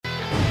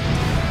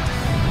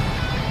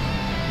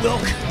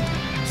Welcome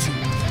to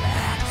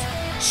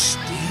That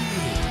Steel.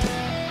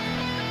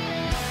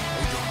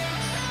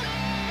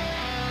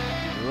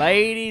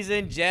 Ladies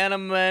and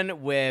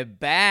gentlemen, we're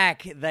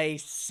back. They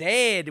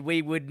said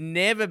we would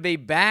never be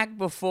back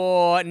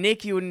before.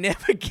 Nick, you'll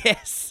never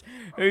guess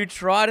who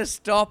tried to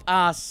stop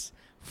us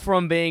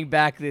from being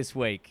back this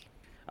week.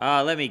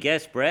 Let me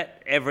guess,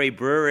 Brett. Every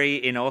brewery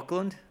in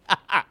Auckland?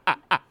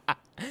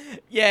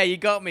 Yeah, you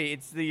got me.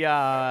 It's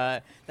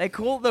the they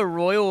call it the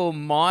Royal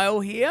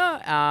Mile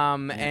here,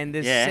 and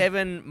there's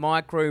 7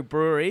 micro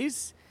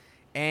breweries,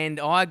 and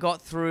I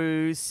got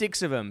through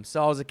 6 of them.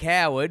 So I was a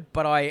coward,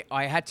 but I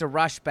had to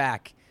rush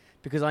back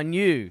because I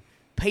knew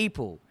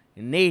people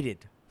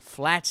needed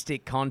flat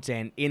stick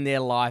content in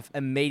their life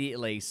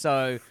immediately.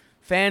 So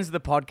fans of the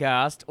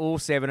podcast, all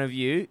 7 of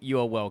you, you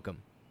are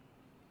welcome.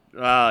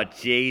 Oh,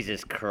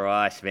 Jesus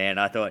Christ, man.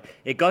 I thought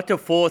it got to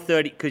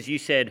 4:30 because you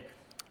said,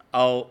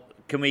 oh,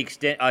 can we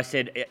extend? I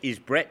said, is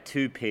Brett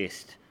too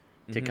pissed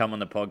to come on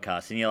the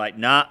podcast? And you're like,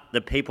 nah, the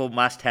people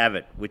must have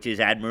it, which is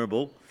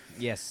admirable.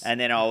 Yes. And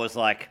then I was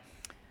like,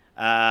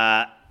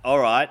 all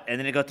right. And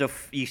then it got to,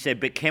 you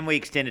said, but can we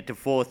extend it to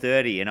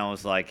 4:30? And I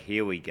was like,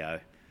 here we go.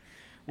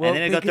 Well, and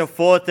then it got to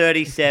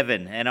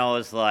 4:37, and I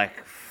was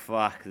like,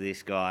 fuck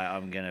this guy.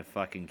 I'm going to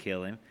fucking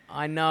kill him.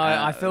 I know.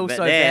 I feel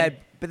so bad.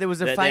 But there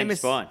was a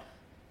famous... Fine.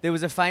 There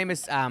was a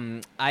famous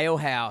ale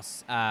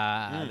house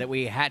that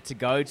we had to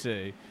go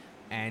to,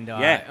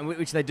 and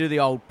which they do the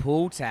old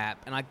pool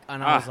tap, and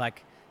I was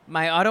like,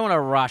 mate, I don't want to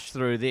rush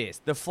through this.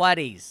 The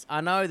flatties,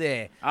 I know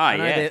I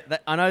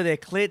know their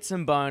clits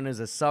and boners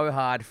are so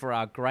hard for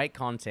our great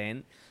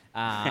content.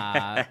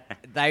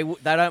 They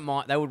don't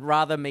mind. They would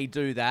rather me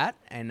do that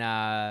and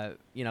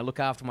look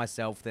after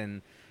myself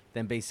than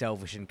be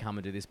selfish and come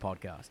and do this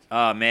podcast.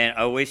 Oh man,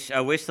 I wish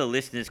the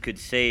listeners could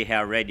see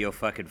how red your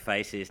fucking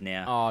face is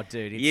now. Oh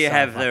dude, you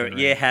have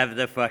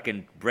the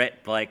fucking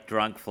Brett Blake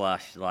drunk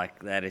flush.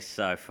 Like, that is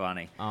so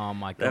funny. Oh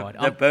my god,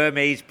 the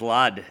Burmese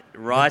blood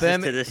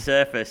rises to the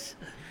surface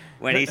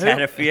when he's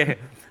had a few.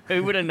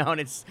 Who would have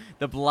known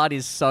the blood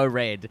is so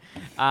red?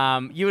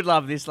 You would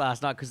love this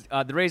last night because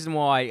the reason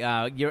why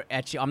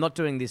I'm not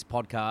doing this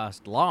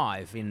podcast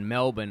live in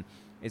Melbourne.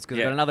 It's because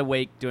I've got another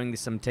week doing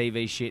some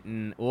TV shit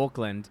in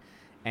Auckland,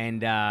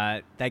 and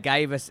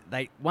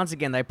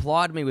they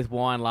plied me with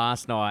wine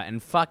last night,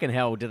 and fucking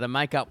hell, did the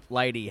makeup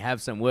lady have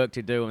some work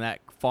to do in that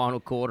final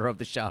quarter of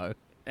the show.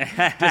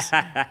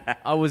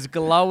 I was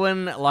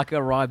glowing like a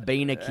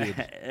Ribena kid.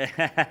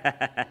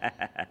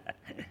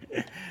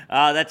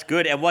 Oh, that's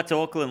good. And what's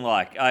Auckland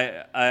like?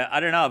 I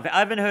don't know. I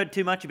haven't heard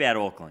too much about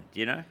Auckland, do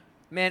you know?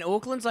 Man,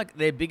 Auckland's like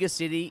their biggest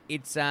city.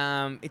 It's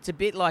a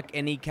bit like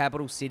any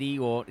capital city,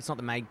 or it's not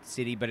the main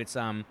city, but it's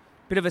a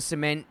bit of a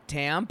cement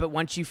town. But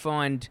once you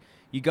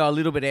go a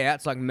little bit out,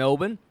 it's like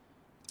Melbourne.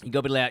 You go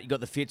a bit out. You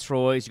got the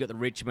Fitzroys, you got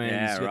the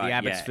Richmonds, you got the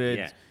Abbotsfords.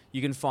 Yeah.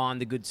 You can find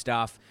the good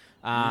stuff.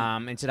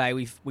 And today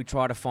we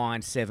try to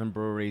find 7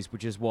 breweries,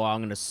 which is why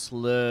I'm going to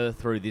slur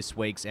through this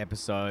week's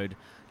episode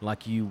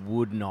like you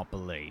would not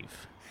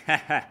believe.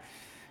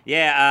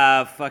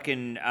 Yeah,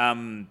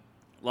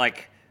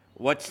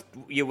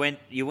 you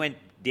went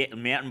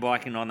mountain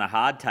biking on the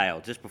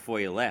hardtail just before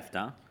you left,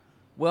 huh?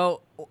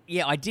 Well,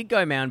 yeah, I did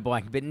go mountain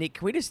biking, but Nick,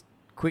 can we just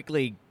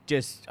quickly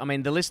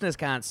the listeners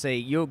can't see,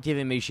 you're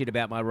giving me shit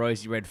about my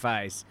rosy red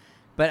face,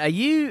 but are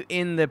you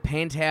in the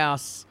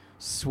penthouse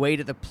suite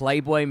at the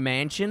Playboy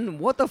Mansion?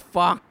 What the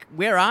fuck?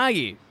 Where are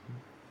you?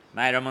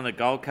 Mate, I'm on the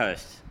Gold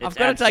Coast. I've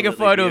got to take a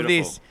photo of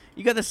this.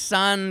 You got the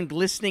sun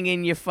glistening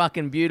in your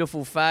fucking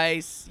beautiful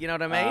face. You know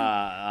what I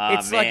mean?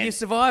 It's like you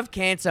survived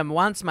cancer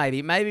once,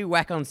 maybe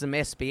whack on some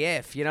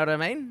SPF. You know what I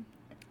mean?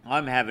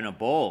 I'm having a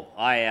ball.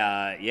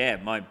 My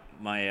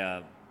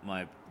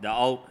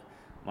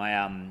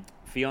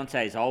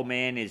fiance's old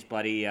man is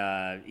bloody.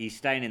 He's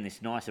staying in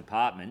this nice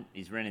apartment.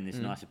 He's renting this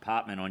nice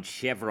apartment on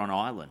Chevron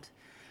Island.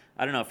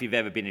 I don't know if you've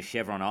ever been to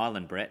Chevron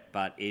Island, Brett,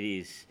 but it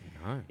is.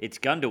 No. It's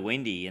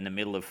Gundawindi in the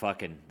middle of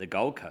fucking the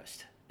Gold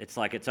Coast. It's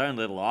like its own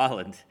little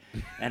island,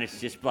 and it's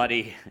just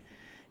bloody.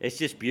 It's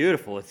just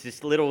beautiful. It's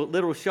just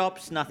little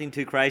shops, nothing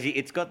too crazy.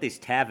 It's got this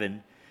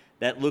tavern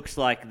that looks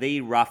like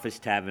the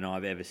roughest tavern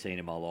I've ever seen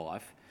in my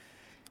life,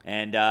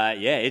 and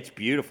it's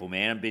beautiful,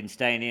 man. I've been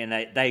staying here,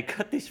 and they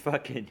got this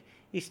fucking.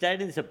 He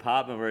stayed in this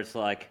apartment where it's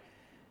like,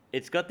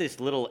 it's got this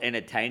little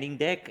entertaining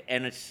deck,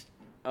 and it's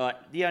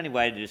the only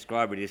way to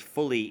describe it is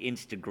fully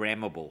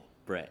Instagrammable,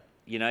 Brett.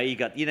 You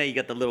got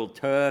the little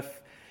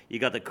turf, you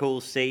got the cool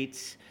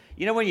seats.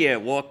 You know when you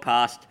walk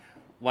past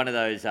one of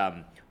those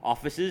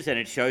offices and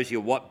it shows you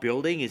what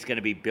building is going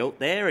to be built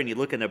there, and you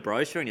look in the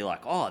brochure and you're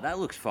like, oh, that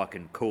looks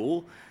fucking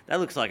cool. That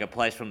looks like a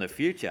place from the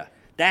future.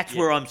 That's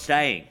where I'm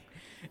staying.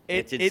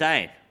 It's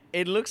insane.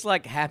 It looks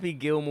like Happy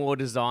Gilmore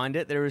designed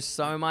it. There is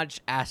so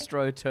much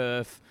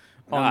AstroTurf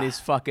on this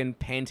fucking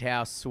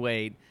penthouse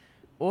suite.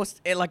 So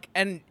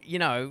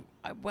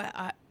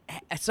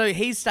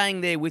he's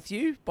staying there with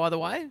you, by the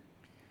way?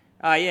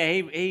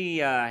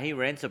 He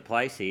rents a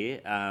place here,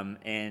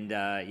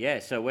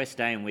 so we're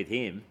staying with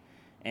him,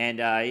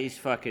 and he's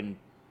fucking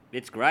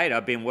It's great.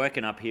 I've been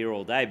working up here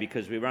all day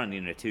because we run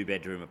in a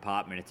 2-bedroom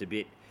apartment. It's a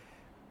bit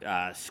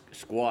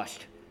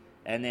squashed.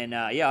 And then,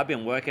 I've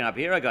been working up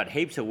here. I got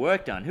heaps of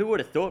work done. Who would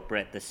have thought,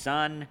 Brett? The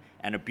sun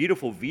and a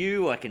beautiful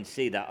view. I can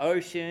see the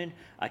ocean.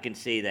 I can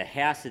see the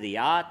House of the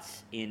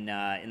Arts in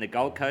the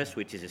Gold Coast,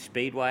 which is a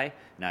speedway.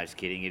 No, just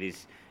kidding. It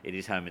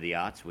is Home of the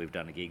Arts. We've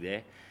done a gig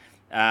there.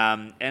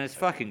 And it's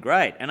fucking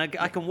great. And I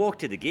can walk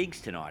to the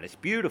gigs tonight. It's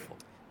beautiful.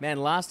 Man,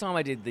 last time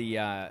I did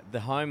the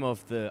Home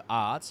of the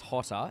Arts,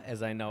 HOTA,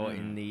 as they know it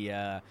in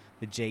the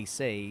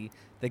GC,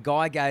 the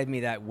guy gave me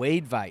that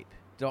weed vape.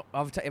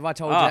 Have I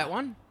told you that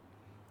one?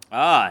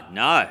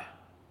 No.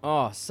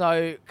 Oh,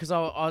 so, because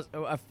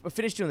I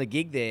finished doing the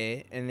gig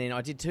there, and then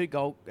I did 2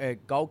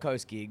 Gold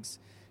Coast gigs,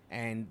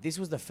 and this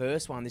was the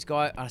first one. This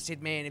guy, I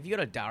said, man, have you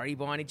got a durry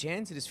by any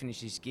chance? I just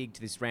finished this gig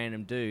to this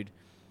random dude.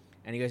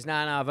 And he goes, no,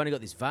 I've only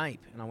got this vape.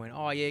 And I went,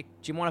 oh, yeah, do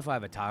you mind if I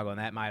have a tug on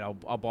that, mate?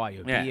 I'll buy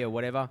you a beer or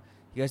whatever.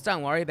 He goes,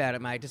 don't worry about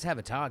it, mate. Just have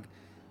a tug.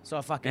 So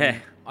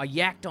I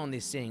yacked on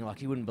this thing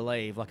like you wouldn't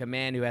believe, like a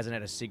man who hasn't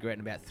had a cigarette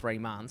in about 3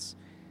 months.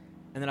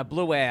 And then I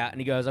blew out, and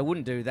he goes, I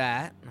wouldn't do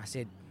that. And I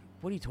said,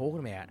 what are you talking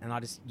about? And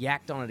I just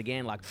yacked on it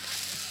again, like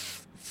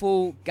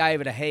full, gave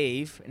it a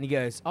heave. And he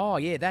goes, oh,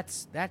 yeah,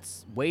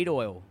 that's weed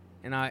oil.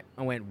 And I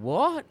went,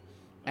 what?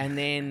 And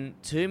then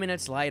 2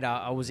 minutes later,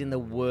 I was in the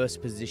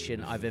worst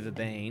position I've ever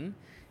been.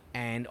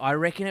 And I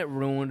reckon it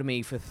ruined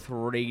me for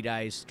 3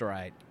 days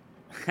straight.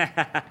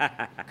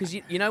 Because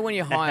you know when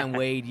you're high on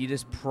weed, you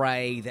just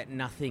pray that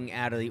nothing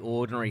out of the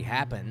ordinary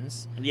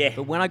happens. Yeah.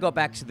 But when I got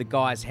back to the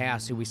guy's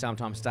house, who we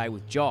sometimes stay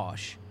with,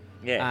 Josh,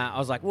 I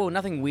was like, well,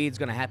 nothing weird's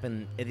going to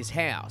happen at his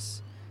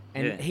house.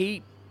 And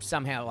he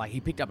somehow, he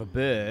picked up a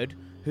bird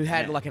who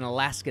had like an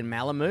Alaskan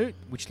Malamute,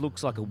 which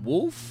looks like a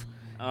wolf.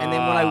 And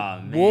then when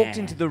I walked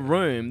into the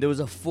room, there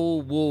was a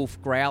full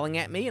wolf growling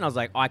at me. And I was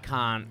like, I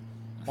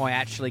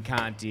actually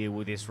can't deal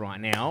with this right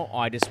now.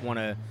 I just want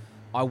to...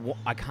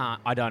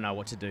 I don't know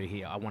what to do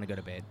here. I want to go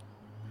to bed.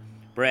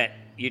 Brett,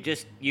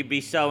 you'd be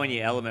so in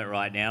your element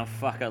right now.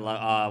 Fuck,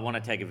 I want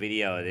to take a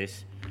video of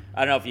this.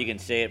 I don't know if you can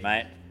see it,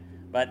 mate.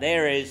 But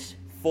there is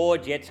 4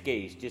 jet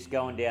skis just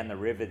going down the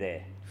river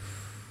there.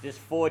 Just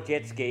 4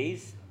 jet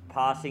skis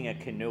passing a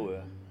canoe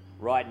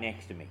right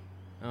next to me.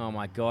 Oh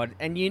my God.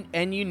 And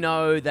you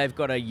know they've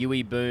got a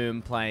Huey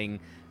Boom playing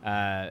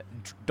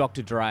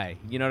Dr. Dre.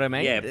 You know what I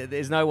mean? Yeah.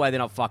 There's no way they're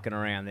not fucking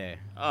around there.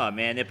 Oh,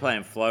 man, they're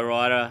playing Flow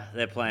Rider.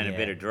 They're playing a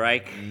bit of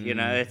Drake. You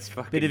know, it's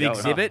fucking bit of going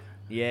Exhibit. on.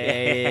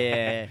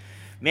 Yeah.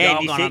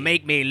 Man, You're gonna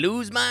make me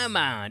lose my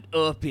mind.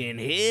 Up in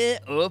here,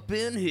 up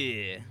in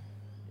here.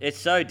 It's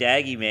so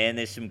daggy, man.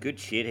 There's some good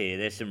shit here.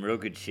 There's some real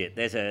good shit.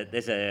 There's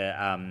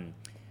an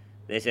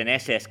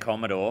SS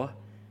Commodore,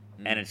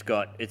 and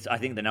I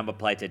think the number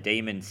plate's a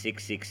Demon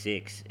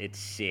 666. It's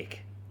sick.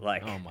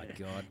 Like, oh my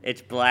God.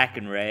 It's black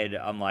and red.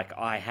 I'm like,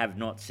 I have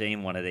not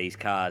seen one of these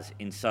cars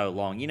in so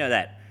long. You know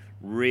that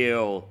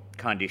real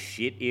kind of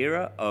shit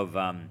era of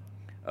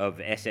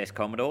SS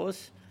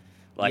Commodores?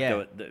 Like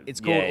it's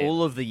called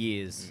All of the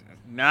Years.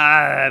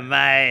 No,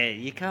 mate,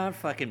 you can't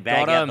fucking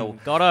bag out the...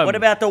 Got 'em. What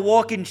about the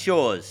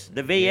Walkinshaws?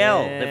 The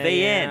VL, the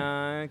VN?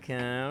 Yeah,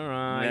 okay, all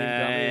right. You've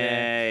got me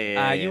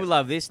there. You will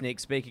love this,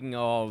 Nick. Speaking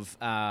of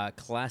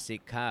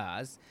classic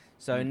cars,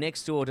 so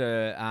next door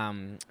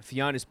to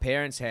Fiona's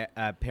parents'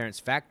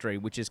 factory,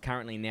 which is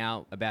currently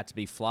now about to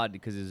be flooded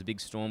because there's a big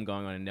storm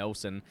going on in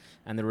Nelson,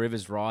 and the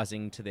river's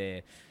rising to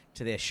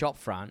their shop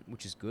front,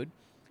 which is good.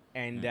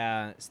 And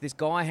so this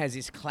guy has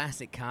this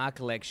classic car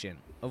collection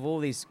of all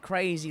these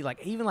crazy,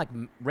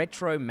 even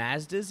retro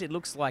Mazdas. It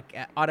looks like,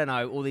 I don't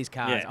know, all these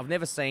cars. Yeah. I've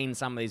never seen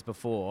some of these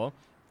before.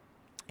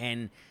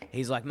 And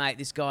he's like, mate,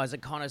 this guy's a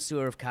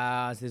connoisseur of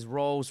cars. There's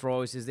Rolls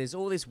Royces. There's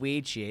all this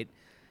weird shit.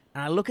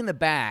 And I look in the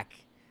back,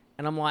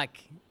 and I'm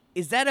like,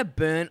 is that a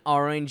burnt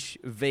orange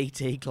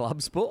VT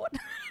Club Sport?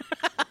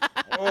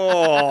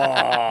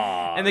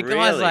 And the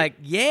guy's like,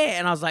 yeah.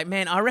 And I was like,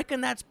 man, I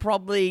reckon that's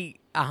probably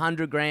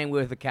 $100,000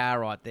 worth of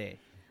car right there.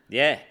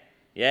 Yeah.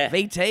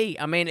 VT.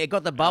 I mean, it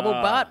got the bubble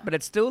butt, but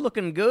it's still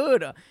looking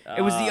good.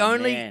 It was the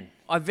only. Man.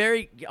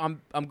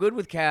 I'm good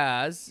with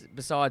cars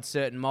besides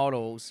certain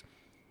models,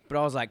 but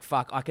I was like,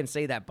 fuck, I can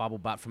see that bubble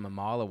butt from a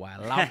mile away.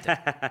 I loved it.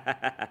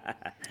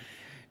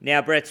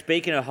 Now, Brett,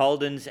 speaking of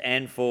Holdens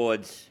and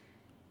Fords,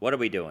 what are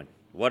we doing?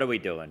 What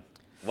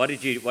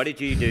did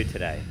you do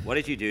today? What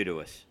did you do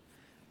to us?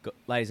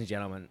 Ladies and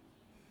gentlemen,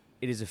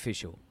 it is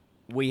official.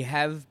 We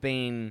have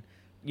been,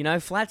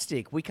 flat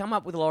stick. We come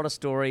up with a lot of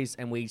stories,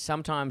 and we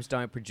sometimes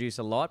don't produce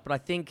a lot, but I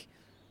think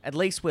at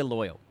least we're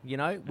loyal.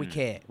 We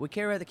care. We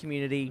care about the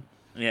community.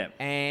 Yeah.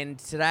 And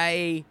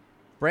today,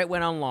 Brett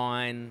went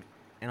online,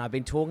 and I've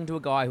been talking to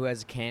a guy who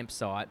has a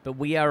campsite, but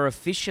we are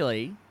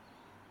officially,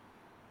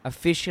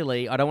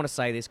 I don't want to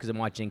say this because it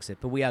might jinx it,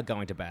 but we are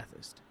going to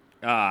Bathurst.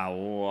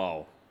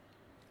 Whoa.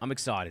 I'm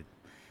excited.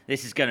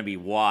 This is going to be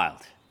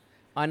wild.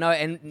 I know,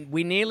 and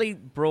we nearly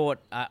brought,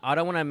 I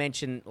don't want to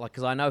mention,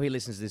 because I know he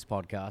listens to this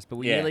podcast, but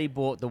we nearly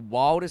brought the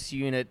wildest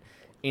unit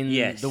in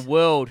the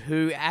world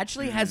who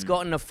actually has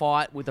gotten a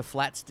fight with a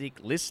flat stick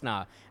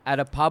listener at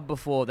a pub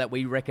before that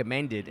we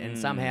recommended, and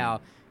somehow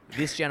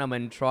this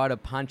gentleman try to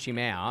punch him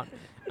out.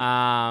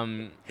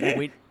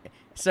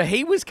 So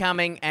he was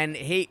coming, and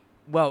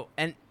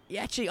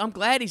actually, I'm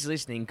glad he's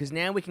listening because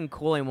now we can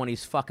call him on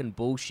his fucking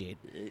bullshit.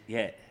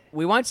 Yeah.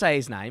 We won't say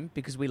his name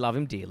because we love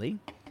him dearly.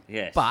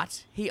 Yes.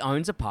 But he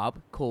owns a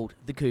pub called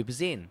the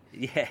Cooper's Inn.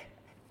 Yeah.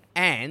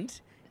 And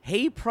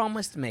he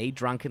promised me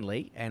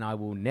drunkenly, and I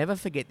will never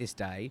forget this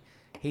day,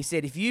 he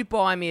said, if you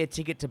buy me a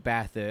ticket to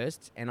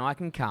Bathurst and I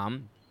can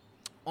come,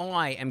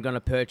 I am going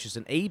to purchase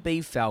an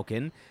EB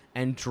Falcon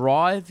and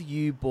drive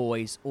you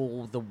boys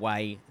all the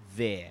way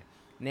there.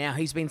 Now,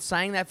 he's been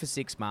saying that for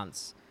 6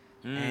 months.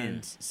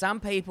 And some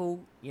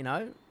people, you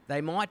know, they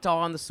might die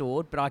on the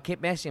sword, but I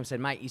kept messaging him, said,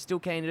 mate, you still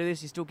keen to do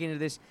this? You still keen to do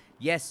this?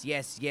 Yes,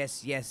 yes,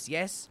 yes, yes,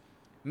 yes.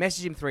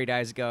 Messaged him 3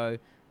 days ago.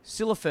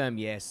 Still a firm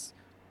yes.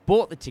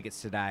 Bought the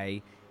tickets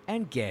today.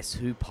 And guess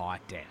who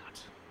piked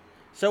out?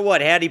 So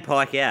what? How'd he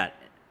pike out?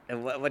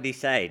 What did he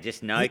say?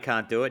 Just no,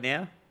 can't do it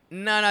now?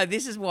 No,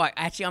 this is why.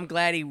 Actually, I'm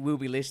glad he will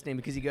be listening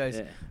because he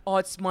goes, oh,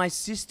 it's my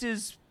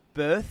sister's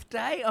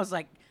birthday? I was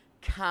like,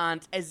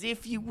 can't, as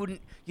if you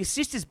wouldn't. Your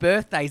sister's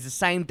birthday is the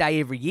same day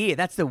every year.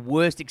 That's the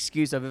worst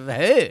excuse I've ever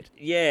heard.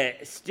 Yeah,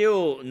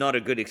 still not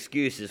a good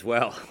excuse as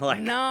well.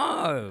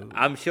 No.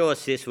 I'm sure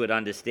Sis would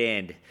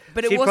understand.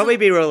 But she'd probably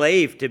be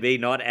relieved to be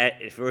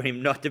for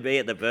him not to be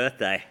at the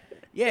birthday.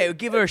 Yeah, it would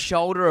give her a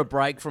shoulder a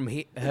break from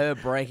her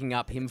breaking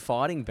up him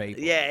fighting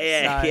people.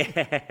 Yeah.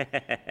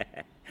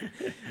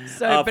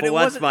 But for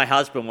once my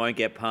husband won't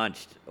get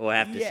punched or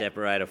have to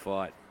separate a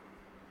fight.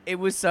 It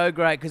was so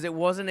great because it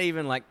wasn't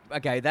even like,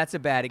 okay, that's a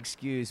bad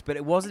excuse, but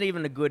it wasn't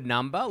even a good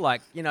number.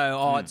 Like, you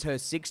know, it's her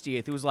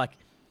 60th. It was like,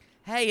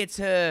 hey, it's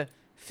her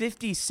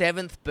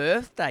 57th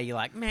birthday. You're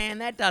like, man,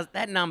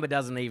 that number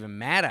doesn't even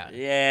matter.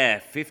 Yeah,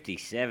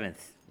 57th.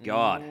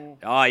 God.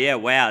 Oh, yeah,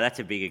 wow, that's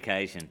a big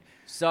occasion.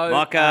 So,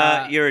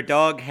 Mocha, you're a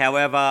dog.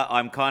 However,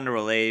 I'm kind of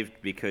relieved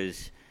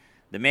because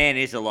the man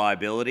is a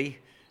liability.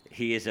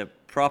 He is a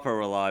proper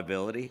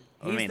reliability.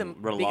 He's the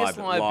biggest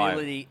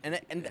liability.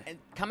 And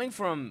coming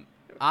from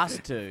us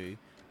two,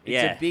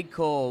 it's a big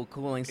call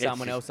calling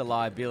someone else a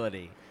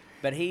liability.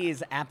 But he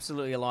is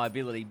absolutely a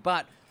liability.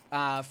 But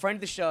friend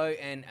of the show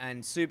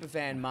and super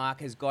fan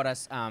Mark has got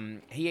us.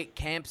 He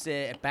camps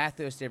there at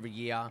Bathurst every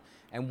year.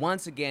 And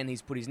once again,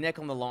 he's put his neck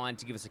on the line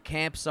to give us a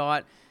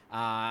campsite.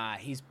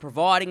 He's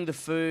providing the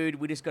food.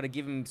 We just got to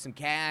give him some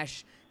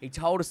cash. He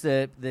told us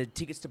the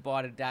tickets to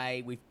buy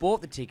today. We've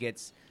bought the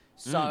tickets.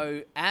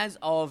 So as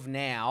of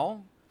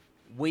now,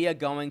 we are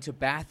going to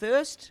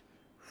Bathurst.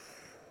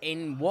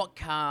 In what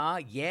car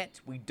yet,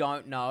 we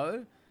don't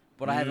know.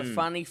 But I have a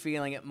funny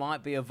feeling it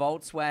might be a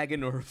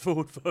Volkswagen or a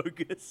Ford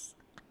Focus.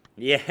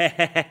 Yeah.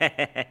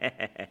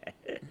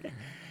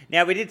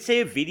 Now, we did see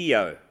a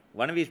video.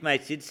 One of his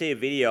mates did see a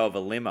video of a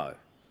limo.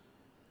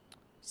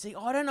 See,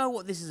 I don't know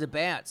what this is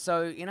about.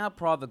 So in our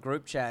private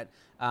group chat,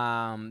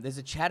 there's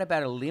a chat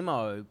about a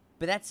limo,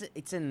 but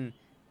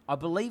I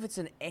believe it's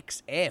an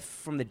XF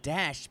from the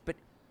dash. But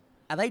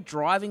are they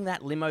driving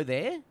that limo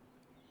there?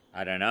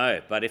 I don't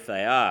know, but if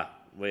they are,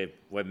 we're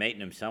meeting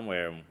them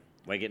somewhere and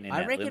we're getting in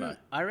limo.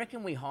 I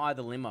reckon we hire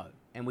the limo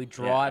and we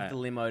drive the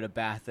limo to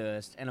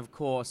Bathurst, and of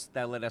course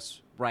they'll let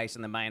us race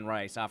in the main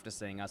race after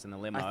seeing us in the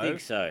limo. I think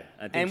so.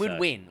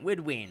 We'd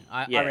win.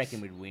 I reckon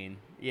we'd win.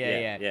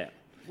 Yeah.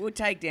 We'll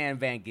take down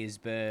Van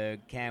Gisberg,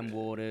 Cam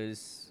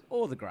Waters,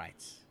 all the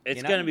greats.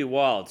 It's going to be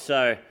wild.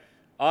 So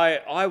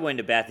I went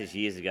to Bathurst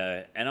years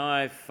ago and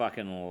I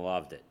fucking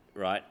loved it,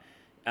 right?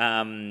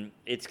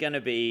 It's going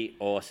to be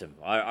awesome.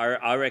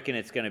 I reckon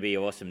it's going to be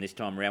awesome this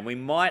time around. We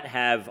might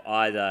have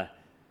either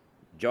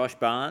Josh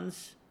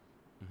Barnes,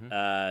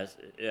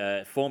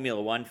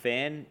 Formula One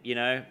fan, you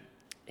know,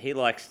 he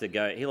likes the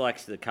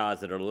cars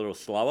that are a little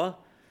slower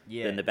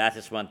than the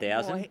Bathurst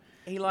 1000. Well,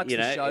 he likes the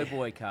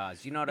showboy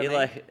cars, you know what I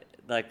mean?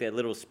 Like their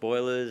little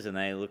spoilers and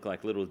they look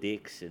like little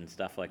dicks and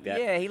stuff like that.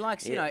 Yeah, he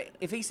likes, you know,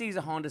 if he sees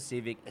a Honda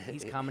Civic,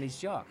 he's coming his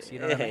jocks, you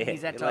know what I mean?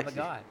 He's that type of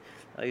guy.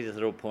 Like these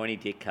little pointy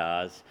dick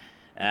cars.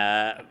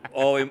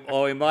 Or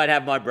we might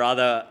have my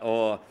brother,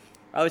 or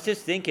I was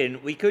just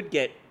thinking we could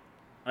get,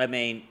 I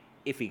mean,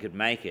 if he could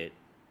make it,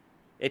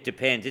 it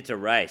depends. It's a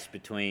race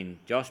between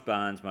Josh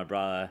Barnes, my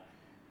brother,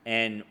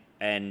 and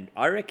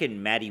I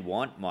reckon Matty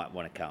might want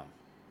to come.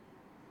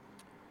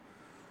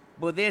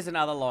 Well, there's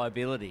another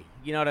liability.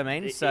 You know what I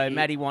mean? So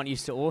Matty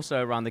used to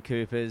also run the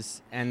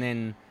Coopers, and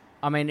then,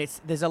 I mean,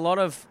 there's a lot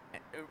of,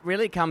 it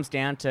really comes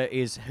down to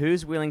is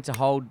who's willing to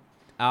hold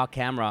our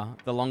camera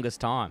the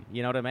longest time.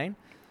 You know what I mean?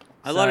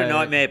 A lot of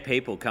nightmare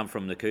people come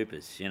from the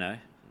Coopers, you know,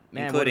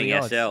 including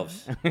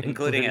ourselves.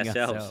 Including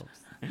ourselves.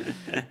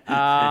 But it's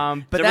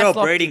a real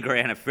breeding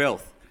ground of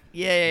filth.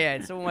 Yeah.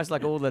 It's almost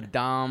like all the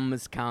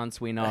dumbest cunts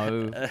we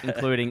know,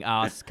 including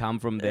us, come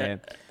from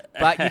there.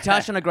 But you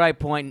touched on a great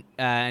point,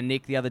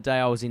 Nick. The other day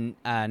I was in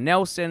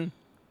Nelson.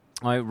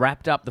 I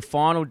wrapped up the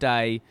final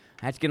day.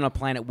 I had to get on a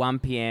plane at 1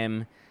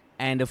 p.m.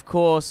 And, of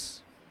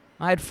course,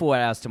 I had 4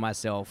 hours to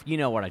myself. You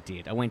know what I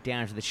did. I went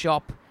down to the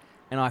shop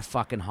and I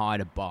fucking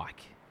hired a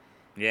bike.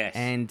 Yes.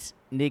 And,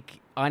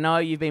 Nick, I know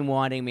you've been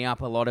winding me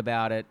up a lot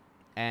about it.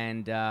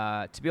 And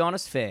to be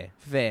honest, fair.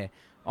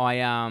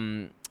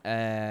 I've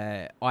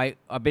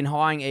been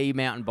hiring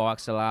e-mountain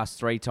bikes the last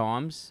 3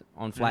 times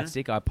on flat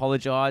stick. I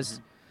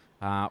apologise.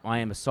 I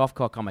am a soft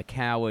cock. I'm a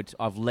coward.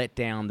 I've let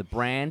down the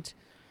brand.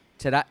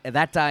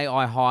 That day,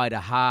 I hired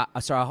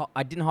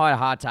I didn't hire a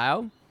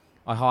hardtail.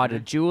 I hired a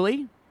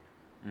dually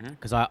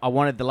because I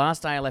wanted the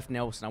last day I left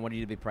Nelson. I wanted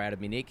you to be proud of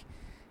me, Nick.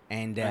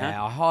 And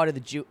I hired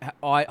the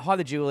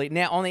dually.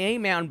 Now on the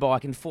e-mountain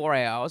bike in 4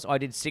 hours, I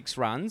did 6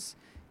 runs.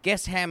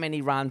 Guess how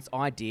many runs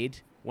I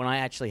did when I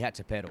actually had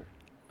to pedal?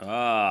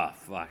 Oh,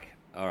 fuck.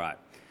 All right.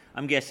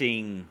 I'm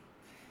guessing,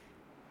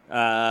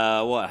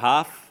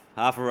 half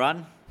a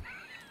run?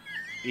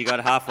 You got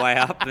halfway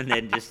up and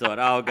then just thought,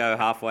 I'll go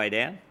halfway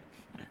down?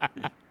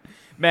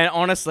 Man,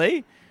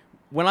 honestly,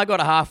 when I got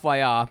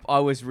halfway up, I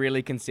was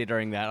really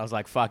considering that. I was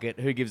like, fuck it,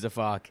 who gives a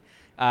fuck?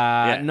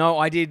 No,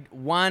 I did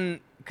one,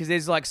 because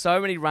there's like so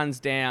many runs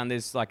down.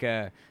 There's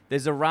a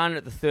run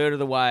at the third of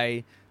the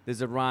way.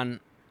 There's a run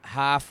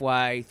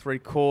halfway,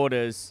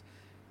 3/4.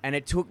 And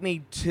it took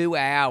me 2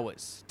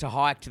 hours to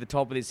hike to the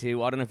top of this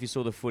hill. I don't know if you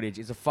saw the footage.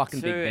 It's a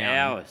fucking big mountain. 2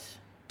 hours.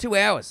 2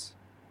 hours.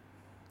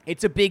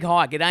 It's a big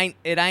hike. It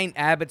ain't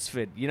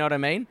Abbotsford. You know what I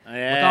mean?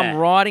 Yeah. Like I'm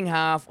riding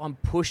half. I'm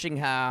pushing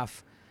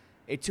half.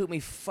 It took me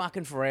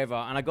fucking forever.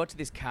 And I got to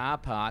this car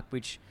park,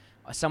 which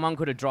someone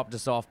could have dropped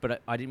us off,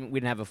 but we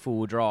didn't have a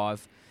full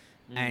drive.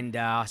 And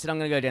I said, I'm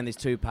going to go down these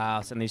 2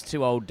 paths. And these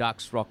 2 old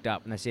ducks rocked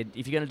up. And they said,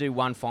 if you're going to do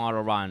one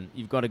final run,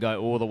 you've got to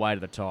go all the way to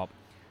the top.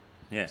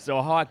 Yeah. So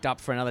I hiked up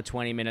for another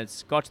 20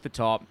 minutes, got to the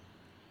top,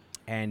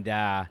 and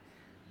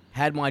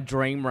had my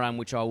dream run,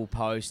 which I will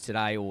post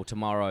today or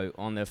tomorrow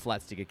on the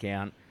Flat Stick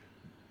account.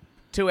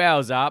 2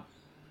 hours up,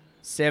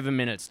 7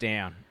 minutes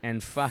down,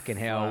 and fucking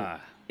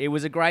hell, it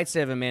was a great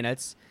 7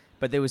 minutes.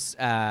 But there was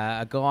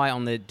a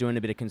guy doing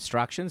a bit of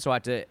construction, so I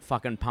had to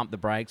fucking pump the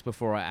brakes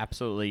before I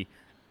absolutely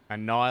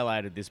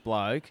annihilated this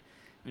bloke.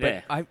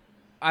 Yeah. But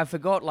I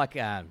forgot,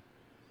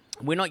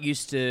 we're not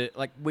used to,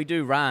 we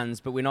do runs,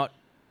 but we're not.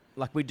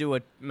 We do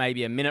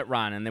maybe a minute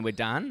run and then we're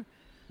done.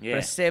 Yeah.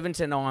 But a 7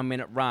 to 9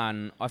 minute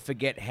run, I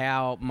forget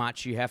how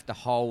much you have to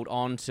hold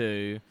on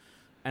to.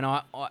 And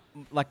I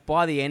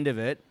by the end of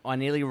it, I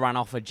nearly run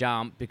off a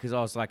jump because I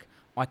was like,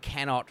 I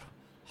cannot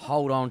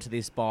hold on to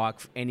this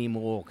bike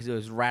anymore because it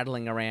was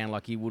rattling around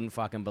like you wouldn't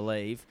fucking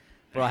believe.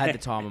 But I had the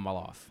time of my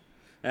life.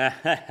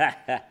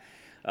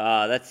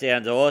 Oh, that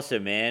sounds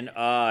awesome, man.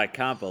 Oh, I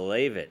can't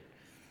believe it.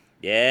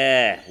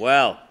 Yeah,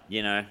 well,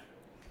 yeah,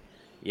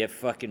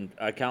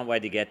 I can't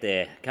wait to get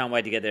there. Can't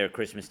wait to get there at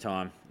Christmas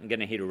time. I'm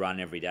going to hit a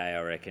run every day,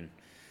 I reckon.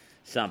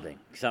 Something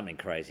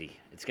crazy.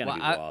 It's going to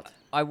be wild.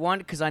 I want,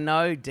 because I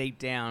know deep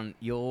down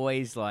you're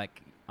always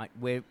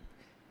we're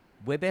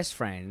best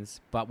friends,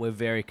 but we're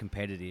very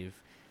competitive.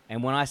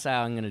 And when I say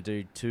I'm going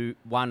to do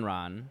one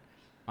run,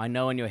 I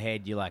know in your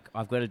head you're like,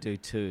 I've got to do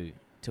 2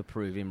 to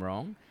prove him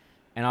wrong.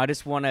 And I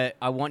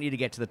want you to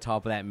get to the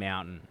top of that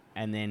mountain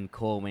and then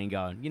call me and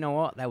go, you know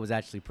what, that was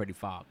actually pretty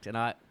fucked. And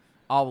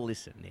I'll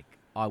listen, Nick.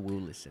 I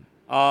will listen.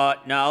 No,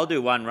 I'll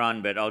do one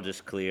run, but I'll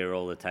just clear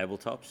all the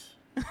tabletops.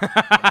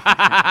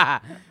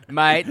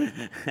 Mate.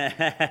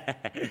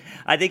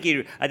 I think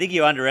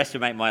you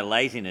underestimate my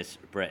laziness,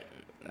 Brett.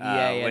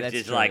 Yeah, which that's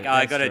is true.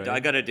 I got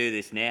True. to do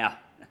this now.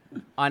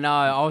 I know.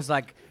 I was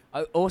like,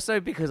 also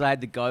because I had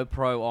the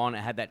GoPro on,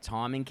 it had that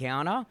timing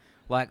counter.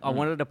 I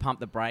wanted to pump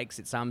the brakes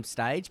at some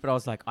stage, but I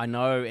was like, I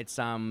know at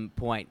some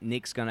point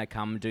Nick's going to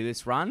come do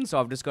this run,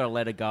 so I've just got to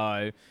let it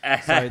go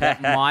so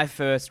that my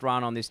first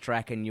run on this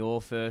track and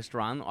your first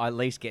run, I at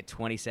least get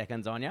 20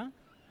 seconds on you.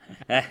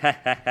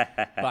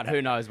 But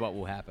who knows what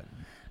will happen.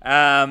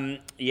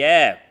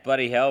 Yeah,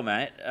 bloody hell,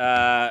 mate.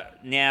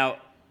 Now,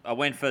 I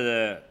went for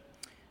the...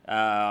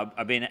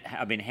 I've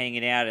been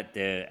hanging out at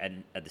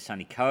the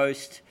sunny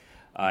coast.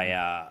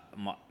 I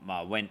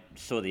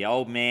saw the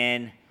old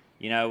man...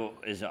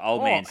 as an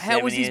old man's 70th. How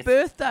was his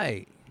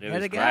birthday?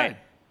 How'd it go? Great.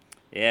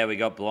 Yeah, we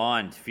got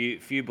blind.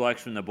 Few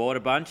blokes from the border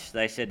bunch.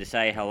 They said to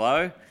say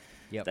hello.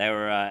 Yep. They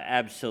were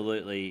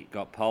absolutely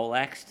got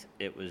poleaxed.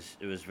 It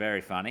was very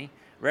funny.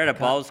 We're at a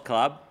bowls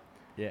club.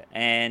 Yeah.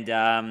 And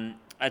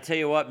I tell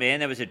you what, man,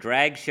 there was a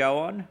drag show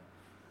on,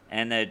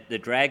 and the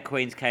drag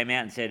queens came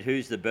out and said,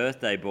 "Who's the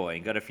birthday boy?"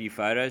 And got a few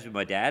photos with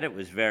my dad. It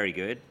was very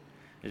good.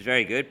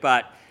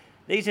 But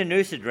these are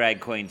Noosa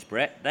drag queens,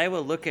 Brett. They were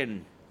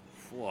looking,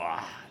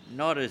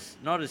 not as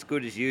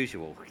good as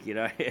usual,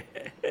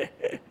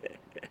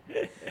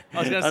 I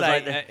was going to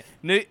say,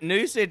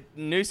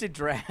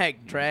 Noosa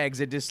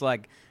drags are just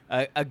like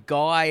a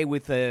guy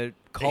with a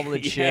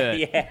collared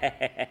shirt.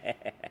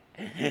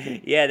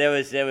 Yeah, there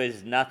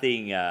was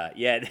nothing.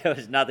 There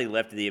was nothing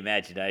left of the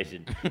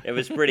imagination. It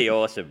was pretty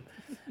awesome.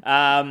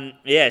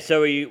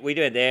 So we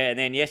do it there, and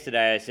then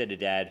yesterday I said to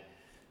Dad,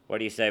 "What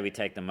do you say we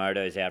take the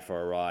motos out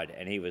for a ride?"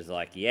 And he was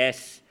like,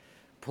 "Yes,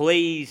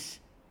 please."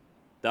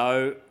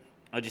 Though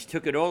I just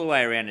took it all the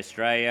way around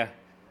Australia.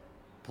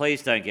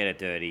 Please don't get it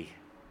dirty.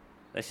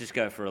 Let's just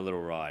go for a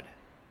little ride.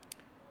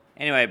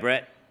 Anyway,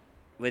 Brett,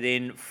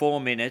 within 4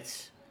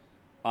 minutes,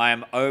 I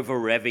am over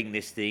revving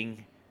this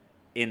thing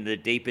in the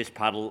deepest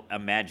puddle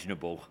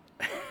imaginable.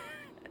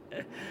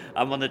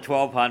 I'm on the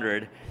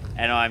 1200,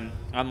 and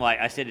I'm like,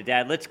 I said to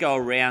Dad, let's go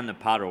around the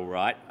puddle,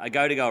 right? I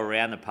go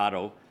around the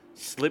puddle,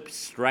 slip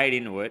straight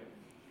into it,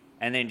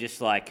 and then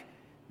just like,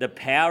 the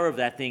power of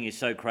that thing is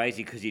so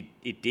crazy because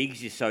it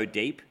digs you so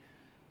deep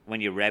when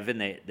you're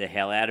revving the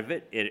hell out of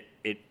it.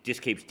 It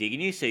just keeps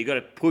digging you, so you got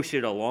to push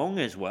it along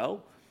as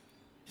well.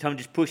 So I'm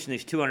just pushing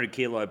this 200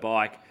 kilo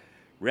bike,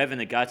 revving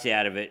the guts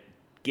out of it,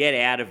 get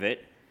out of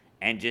it,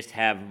 and just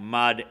have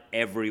mud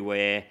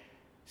everywhere,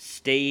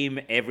 steam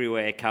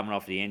everywhere coming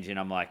off the engine.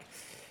 I'm like,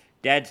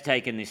 Dad's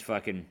taken this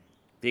fucking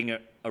thing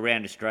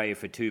around Australia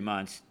for 2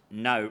 months,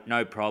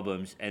 no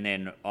problems, and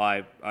then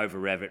I over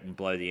rev it and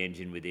blow the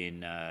engine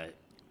within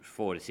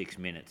 4 to 6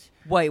 minutes.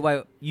 Wait,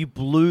 you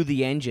blew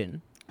the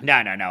engine? No,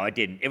 I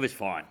didn't. It was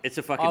fine. It's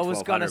a fucking 1200, I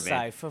was going to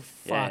man. say, for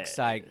fuck's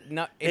sake.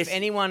 No, if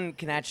anyone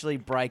can actually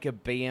break a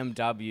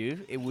BMW,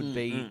 it would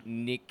be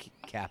Nick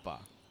Kappa.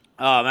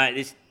 Oh,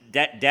 mate,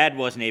 Dad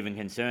wasn't even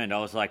concerned. I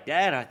was like,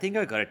 Dad, I think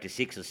I got it to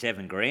 6 or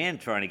 7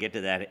 grand trying to get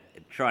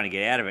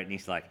out of it. And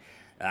he's like,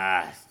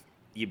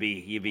 you'd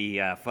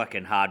be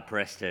fucking hard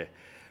pressed to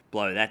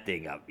blow that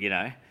thing up, you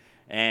know?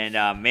 And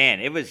man,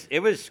 it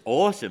was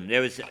awesome.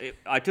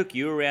 I took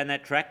you around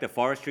that track, the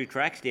forestry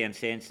tracks down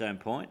Sandstone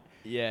Point.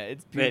 Yeah,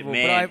 it's beautiful.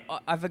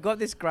 But I forgot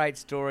this great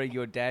story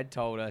your dad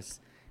told us,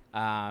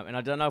 and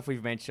I don't know if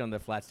we've mentioned on the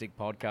Flat Stick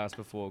podcast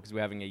before because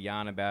we're having a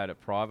yarn about it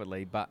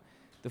privately, but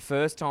the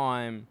first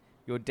time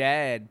your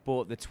dad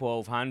bought the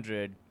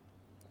 1200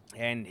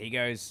 and he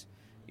goes,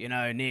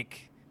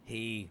 Nick,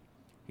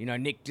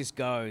 Nick just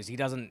goes. He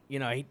doesn't,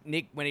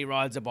 Nick, when he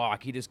rides a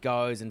bike, he just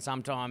goes and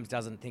sometimes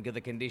doesn't think of the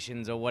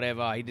conditions or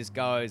whatever. He just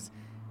goes.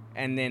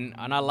 And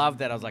I love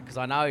that. I was like, because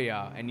I know you,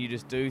 and you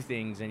just do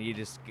things, and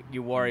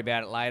you worry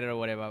about it later or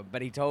whatever.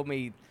 But he told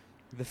me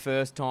the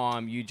first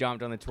time you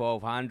jumped on the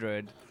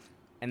 1200,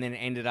 and then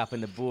ended up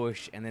in the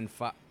bush, and then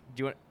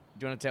do you want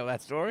to tell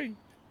that story?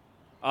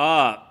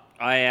 Oh,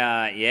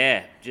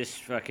 I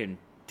just fucking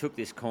took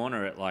this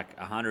corner at like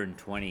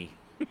 120,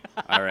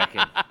 I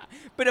reckon.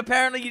 But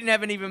apparently you didn't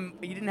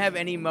have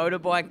any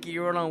motorbike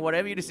gear on or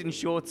whatever. You're just in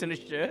shorts and a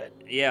shirt.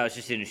 Yeah, I was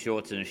just in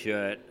shorts and a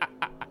shirt.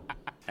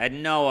 I had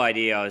no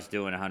idea I was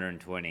doing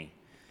 120.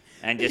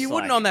 And just you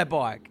wouldn't on that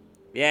bike.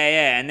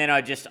 Yeah. And then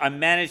I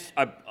managed,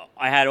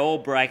 I had all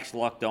brakes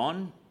locked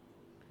on,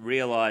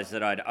 realised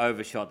that I'd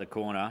overshot the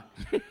corner,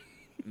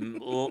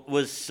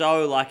 was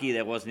so lucky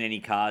there wasn't any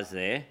cars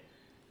there,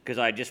 because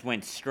I just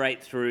went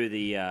straight through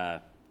the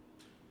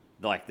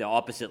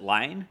opposite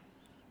lane,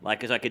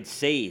 because I could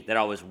see that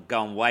I was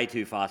going way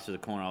too fast to the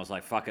corner. I was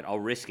like, fuck it, I'll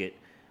risk it.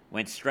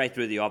 Went straight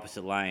through the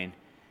opposite lane,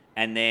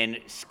 and then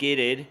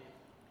skidded,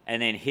 and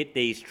then hit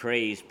these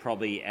trees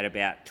probably at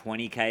about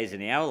 20 k's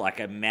an hour. Like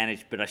I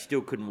managed, but I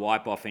still couldn't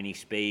wipe off any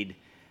speed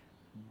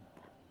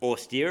or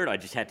steer it. I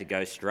just had to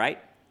go straight.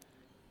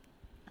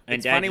 And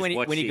it's funny when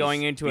you're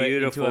going into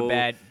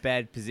a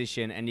bad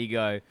position and you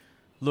go,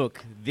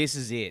 look, this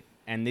is it,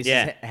 and this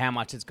is how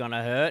much it's going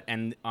to hurt,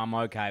 and I'm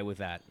okay with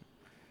that.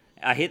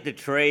 I hit the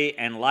tree,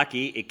 and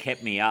lucky it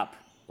kept me up.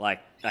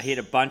 Like I hit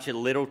a bunch of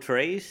little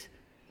trees,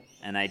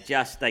 and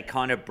they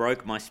kind of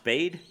broke my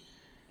speed.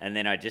 And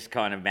then I just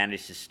kind of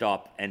managed to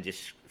stop and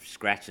just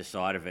scratch the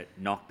side of it,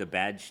 knock the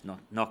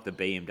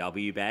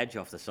BMW badge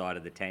off the side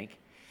of the tank.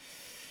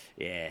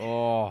 Yeah.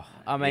 Oh,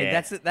 I mean,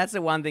 that's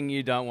the one thing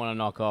you don't want to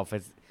knock off.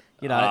 It's,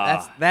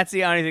 that's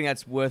the only thing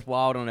that's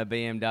worthwhile on a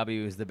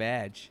BMW is the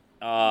badge.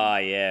 Oh,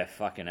 yeah,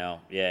 fucking hell.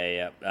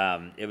 Yeah.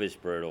 It was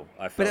brutal.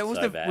 I felt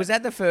so bad. Was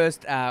that the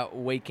first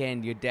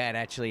weekend your dad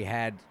actually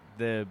had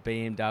the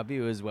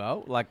BMW as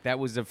well? Like, that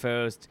was the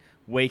first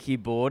week he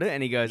bought it,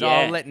 and he goes,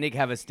 I'll let Nick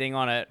have a sting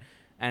on it.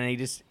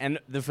 And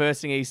the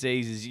first thing he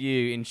sees is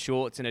you in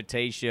shorts and a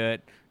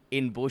T-shirt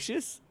in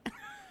bushes.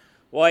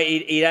 Well,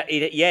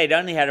 he'd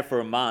only had it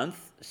for a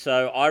month.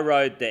 So I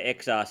rode the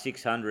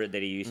XR600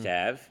 that he used to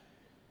have.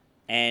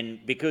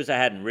 And because I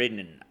hadn't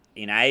ridden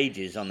in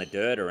ages on the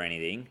dirt or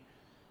anything,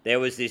 there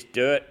was this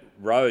dirt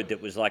road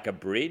that was like a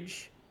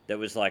bridge that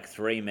was like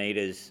 3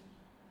 meters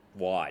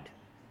wide.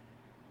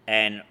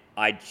 And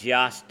I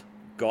just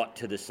got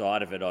to the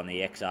side of it on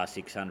the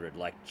XR600,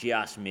 like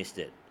just missed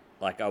it.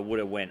 Like I would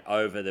have went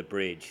over the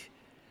bridge.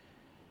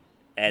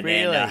 And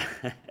really?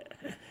 Then,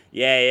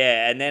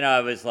 yeah. And then I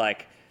was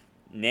like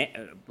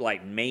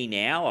me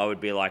now, I would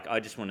be like,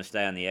 I just want to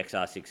stay on the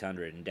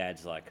XR600. And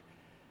Dad's like,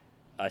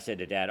 I said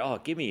to Dad,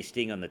 give me a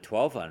sting on the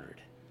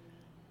 1200.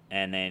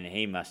 And then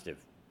he must have,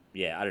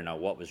 I don't know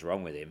what was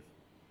wrong with him,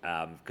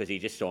 because he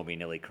just saw me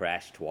nearly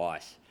crash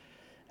twice.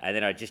 And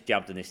then I just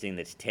jumped on this thing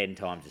that's 10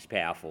 times as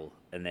powerful,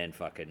 and then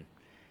fucking,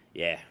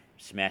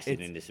 smashed it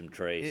into some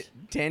trees.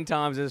 10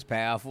 times as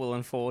powerful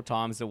and 4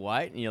 times the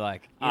weight, and you're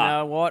like, you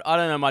know what? I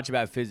don't know much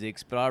about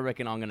physics, but I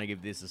reckon I'm going to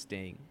give this a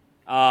sting.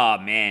 Oh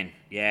man,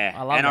 yeah.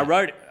 I love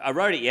that. I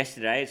rode it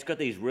yesterday. It's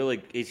got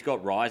it's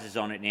got risers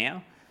on it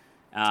now,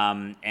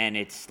 and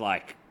it's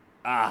like,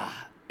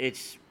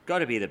 it's got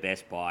to be the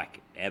best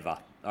bike ever.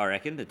 I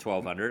reckon the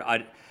 1200.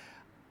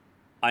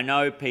 I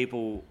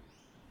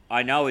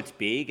know it's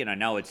big and I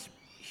know it's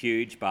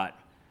huge, but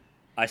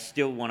I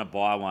still want to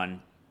buy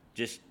one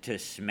just to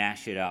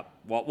smash it up.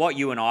 What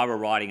you and I were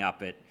riding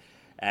up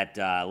at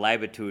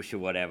Labour Tush or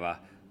whatever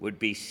would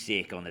be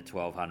sick on the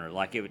 1200.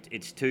 Like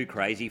it's too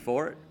crazy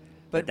for it,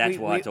 but that's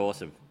why it's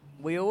awesome.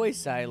 We always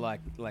say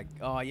like,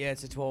 oh yeah,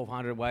 it's a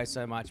 1200, weighs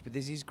so much. But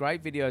there's these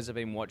great videos I've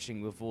been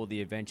watching with all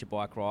the adventure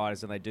bike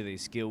riders, and they do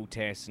these skill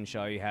tests and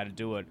show you how to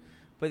do it.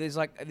 But there's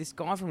like this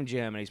guy from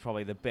Germany, he's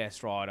probably the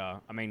best rider.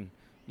 I mean,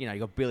 you know, you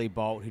got Billy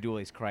Bolt who do all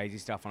this crazy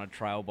stuff on a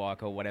trail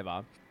bike or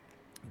whatever.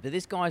 But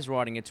this guy's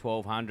riding a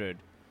 1200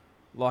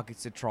 like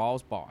it's a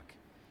trials bike.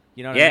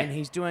 You know what I mean?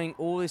 He's doing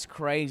all this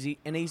crazy,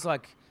 and he's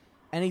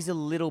a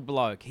little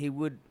bloke.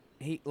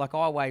 Like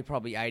I weigh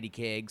probably 80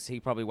 kegs. He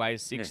probably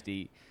weighs 60.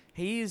 Yeah.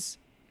 He is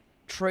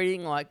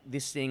treating like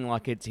this thing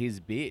like it's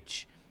his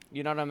bitch.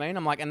 You know what I mean?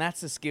 I'm like, and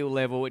that's the skill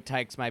level it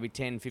takes maybe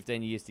 10,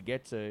 15 years to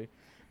get to.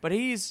 But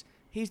he's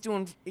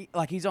doing,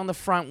 like, he's on the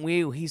front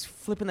wheel. He's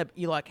flipping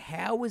you're like,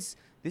 how is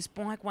this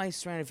bike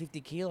weighs 350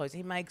 kilos?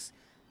 He makes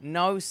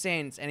no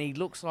sense. And he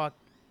looks like,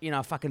 you know,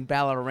 a fucking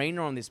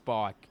ballerina on this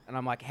bike. And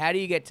I'm like, how do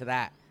you get to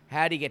that?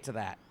 How do you get to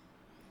that?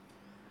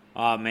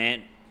 Oh,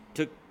 man.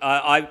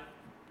 I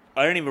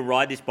don't even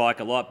ride this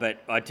bike a lot,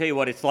 but I tell you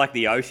what, it's like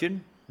the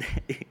ocean.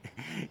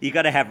 You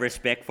got to have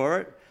respect for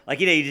it. Like,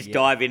 you know, you just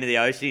dive into the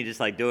ocean, you just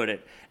like doing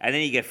it, and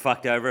then you get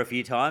fucked over a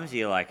few times.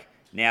 You're like,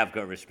 now I've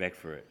got respect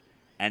for it,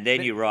 and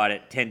then you ride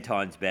it 10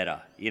 times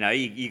better. You know,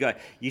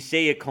 you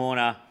see a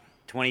corner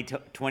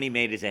 20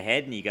 meters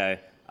ahead, and you go,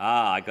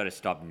 I got to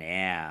stop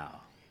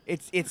now.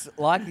 It's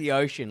like the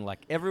ocean. Like,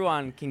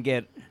 everyone can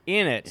get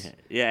in it,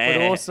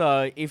 but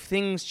also if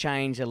things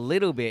change a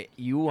little bit,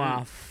 you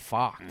are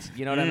fucked.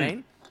 You know what I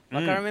mean?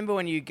 Like, I remember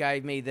when you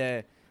gave me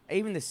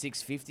even the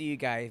 650 you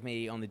gave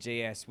me on the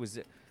GS was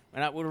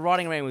when we were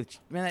riding around with.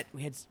 We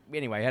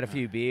had a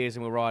few beers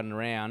and we were riding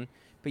around.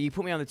 But you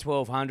put me on the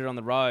 1200 on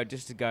the road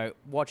just to go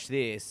watch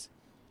this,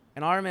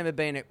 and I remember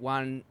being at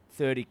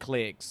 130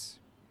 clicks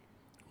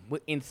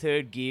in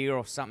third gear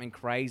or something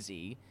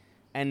crazy,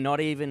 and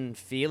not even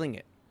feeling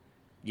it.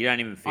 You don't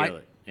even feel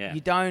it. Yeah.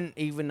 You don't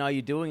even know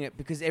you're doing it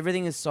because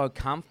everything is so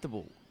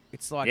comfortable.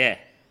 It's like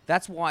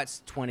that's why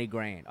it's 20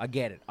 grand. I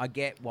get it. I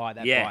get why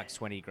that bike's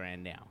 20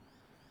 grand now.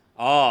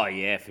 Oh,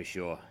 yeah, for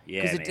sure.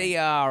 Yeah, because a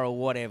DR or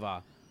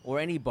whatever, or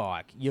any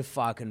bike, you're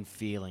fucking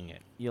feeling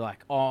it. You're like,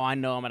 oh, I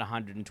know I'm at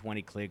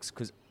 120 clicks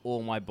because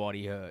all my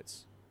body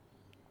hurts.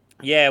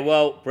 Yeah,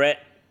 well, Brett,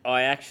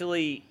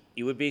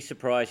 you would be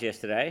surprised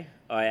yesterday.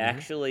 I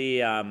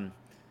actually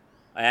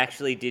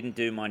didn't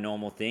do my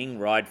normal thing,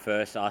 ride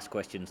first, ask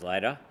questions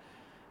later.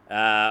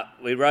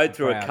 We rode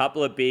through a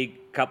couple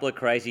of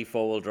crazy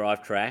four-wheel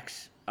drive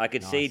tracks. I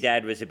could see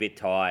Dad was a bit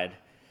tired.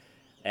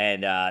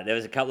 And there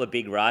was a couple of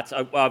big ruts.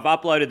 I've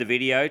uploaded the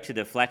video to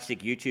the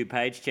Flatstick YouTube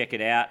page. Check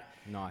it out.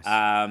 Nice.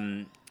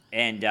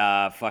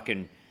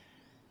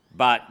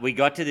 But we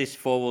got to this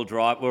four-wheel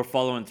drive. We were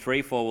following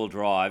 3 four-wheel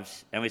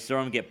drives, and we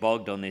saw them get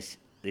bogged on this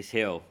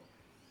hill.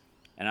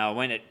 And I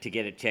went to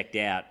get it checked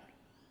out.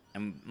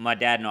 And my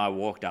dad and I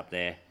walked up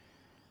there,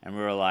 and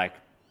we were like,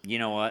 you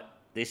know what?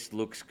 This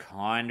looks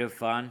kind of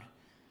fun,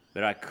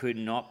 but I could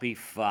not be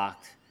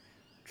fucked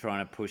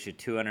trying to push a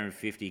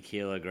 250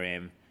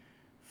 kilogram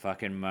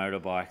fucking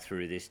motorbike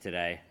through this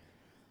today.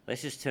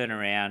 Let's just turn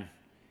around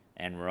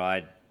and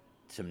ride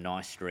some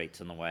nice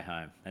streets on the way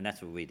home. And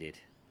that's what we did.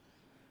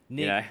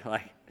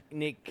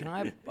 Nick, can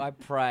I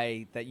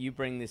pray that you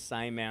bring this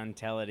same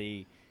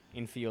mentality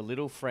in for your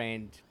little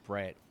friend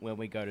Brett when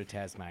we go to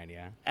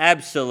Tasmania?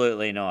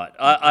 Absolutely not.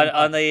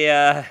 You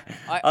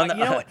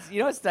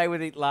know what stayed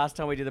with it last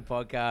time we did the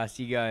podcast?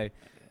 You go,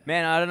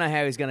 man, I don't know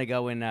how he's going to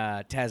go in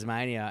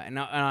Tasmania. And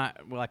I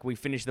we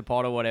finished the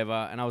pod or whatever,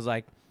 and I was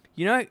like,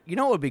 you know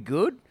what would be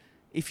good?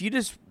 If you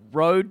just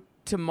rode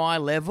to my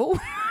level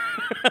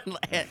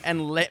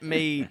and let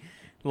me,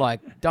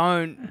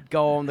 don't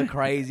go on the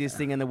craziest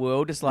thing in the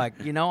world. Just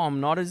I'm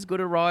not as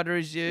good a rider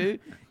as you.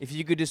 If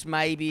you could just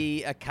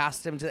maybe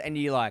accustom to, and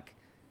you're like,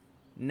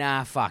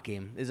 nah, fuck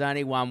him. There's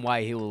only one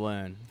way he will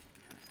learn.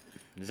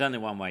 There's only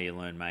one way you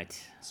learn,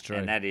 mate. It's true.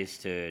 And that is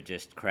to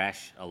just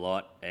crash a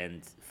lot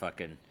and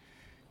fucking,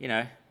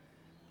 you'll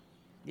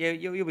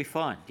be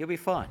fine. You'll be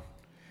fine.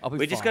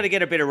 We just got to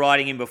get a bit of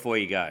riding in before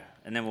you go,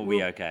 and then we'll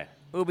be okay.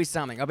 We'll be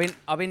something. I've been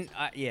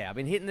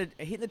hitting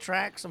the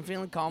tracks. I'm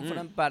feeling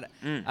confident, but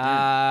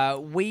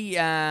we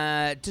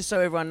just so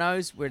everyone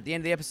knows, we're at the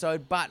end of the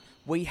episode, but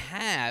we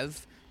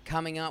have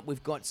coming up.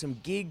 We've got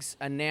some gigs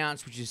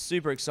announced, which is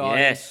super exciting.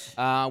 Yes.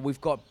 We've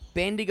got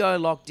Bendigo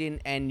locked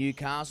in and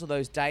Newcastle.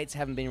 Those dates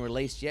haven't been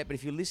released yet, but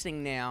if you're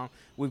listening now,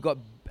 we've got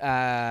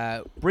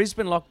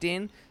Brisbane locked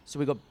in. So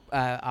we've got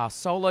our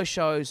solo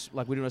shows,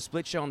 like we're doing a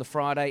split show on the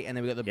Friday, and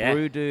then we've got the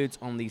Brew Dudes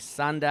on the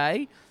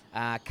Sunday.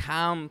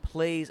 Come,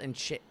 please, and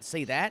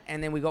see that.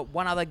 And then we got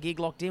one other gig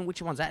locked in.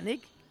 Which one's that,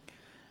 Nick?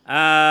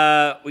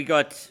 We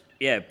got,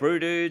 Brew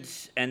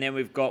Dudes, and then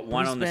we've got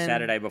one on the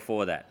Saturday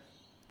before that.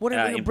 What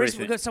have we got?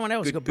 Brisbane. We've got someone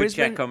else. We've got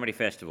Brisbane. Good Chat Comedy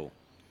Festival.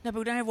 No, but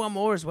we don't have one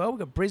more as well. We've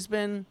got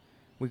Brisbane.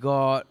 We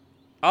got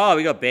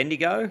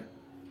Bendigo.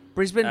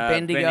 Brisbane,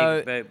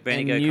 Bendigo,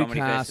 Bendigo and Comedy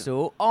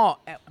Newcastle.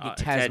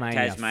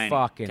 Tasmania.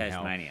 Fucking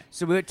Tasmania. hell.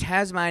 So we've got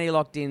Tasmania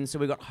locked in. So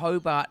we've got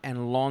Hobart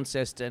and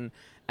Launceston.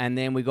 And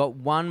then we got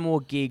one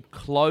more gig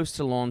close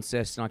to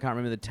Launceston. I can't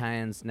remember the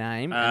town's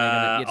name.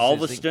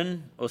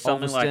 Ulverston or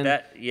something like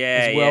that. Yeah,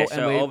 as well. yeah.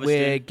 So and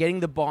we're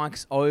getting the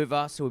bikes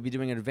over, so we'll be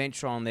doing an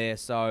adventure on there.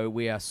 So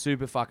we are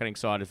super fucking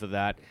excited for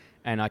that.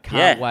 And I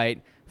can't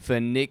wait for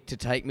Nick to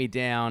take me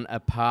down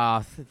a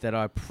path that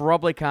I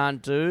probably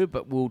can't do,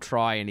 but we'll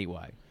try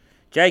anyway.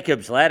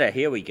 Jacob's Ladder,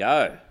 here we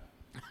go.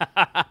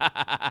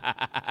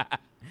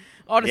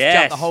 I'll just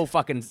jump the whole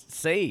fucking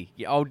sea.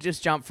 I'll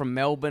just jump from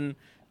Melbourne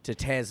to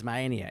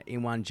Tasmania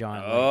in one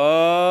giant leap.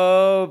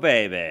 Oh,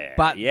 baby.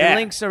 But the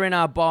links are in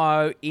our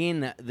bio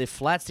in the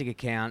Flatstick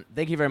account.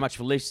 Thank you very much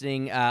for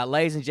listening.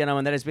 Ladies and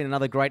gentlemen, that has been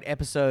another great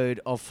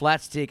episode of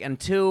Flatstick.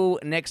 Until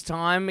next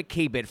time,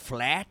 keep it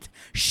flat.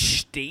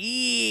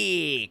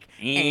 Stick.